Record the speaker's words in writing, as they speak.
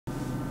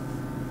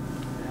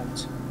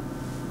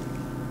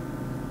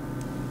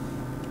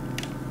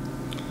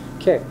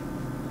Okay,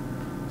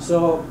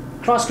 so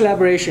cross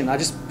collaboration, I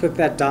just put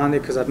that down there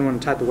because I don't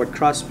want to type the word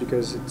cross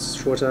because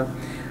it's shorter.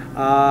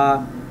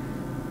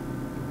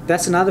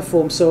 That's another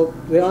form. So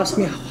they asked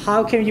me,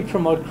 how can you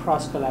promote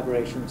cross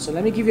collaboration? So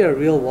let me give you a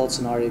real world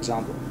scenario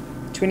example.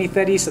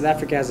 2030, South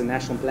Africa has a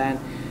national plan.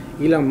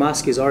 Elon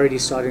Musk is already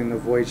starting the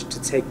voyage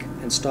to take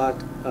and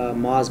start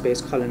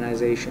Mars-based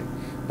colonization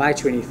by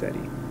 2030,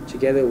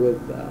 together with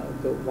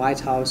the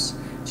White House,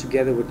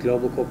 together with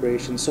global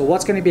corporations. So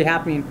what's going to be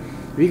happening?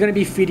 We're going to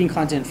be feeding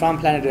content from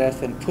planet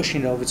Earth and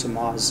pushing it over to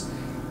Mars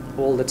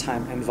all the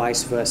time, and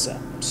vice versa.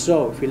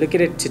 So if we look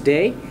at it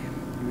today,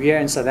 we are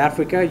in South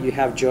Africa. You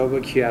have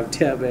Joburg, you have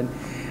Durban,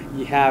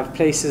 you have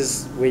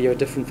places where your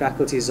different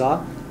faculties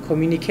are.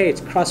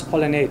 Communicate,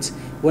 cross-pollinate.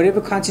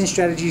 Whatever content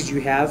strategies you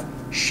have,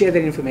 share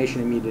that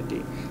information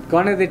immediately.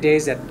 Gone are the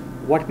days that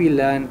what we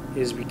learn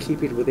is we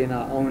keep it within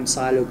our own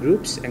silo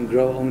groups and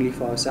grow only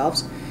for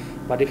ourselves.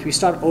 But if we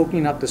start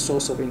opening up the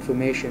source of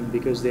information,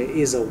 because there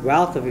is a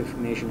wealth of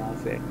information out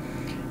there.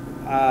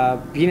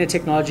 Being a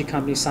technology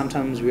company,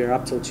 sometimes we're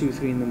up till 2,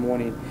 3 in the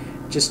morning,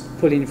 just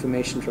pulling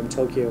information from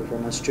Tokyo,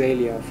 from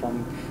Australia,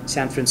 from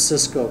San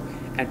Francisco,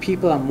 and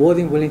people are more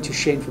than willing to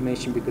share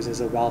information because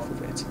there's a wealth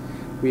of it.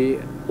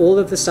 All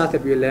of the stuff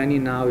that we're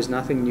learning now is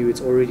nothing new,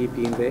 it's already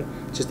been there,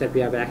 just that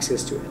we have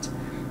access to it.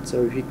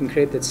 So if you can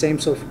create that same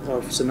sort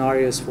of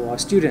scenarios for our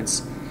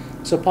students.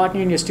 So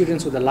partnering your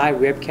students with a live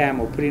webcam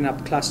or putting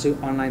up cluster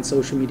online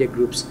social media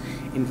groups,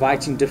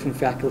 inviting different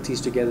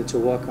faculties together to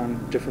work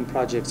on different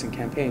projects and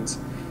campaigns.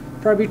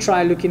 Probably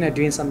try looking at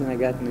doing something like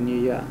that in the new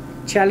year.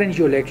 Challenge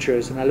your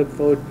lecturers, and I look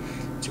forward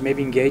to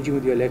maybe engaging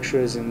with your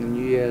lecturers in the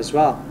new year as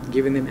well,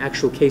 giving them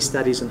actual case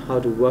studies on how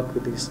to work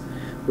with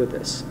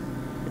this.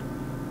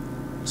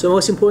 So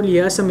most importantly,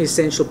 here are some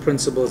essential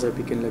principles that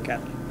we can look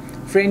at.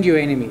 Friend your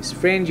enemies.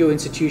 Friend your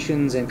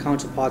institutions and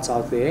counterparts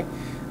out there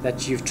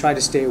that you've tried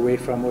to stay away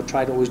from or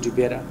try to always do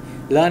better.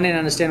 Learn and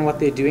understand what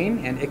they're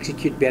doing and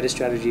execute better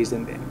strategies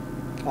than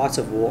them. Arts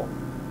of War,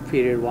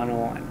 period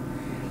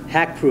 101.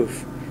 Hack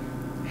proof.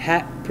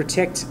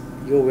 Protect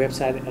your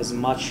website as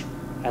much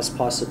as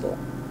possible.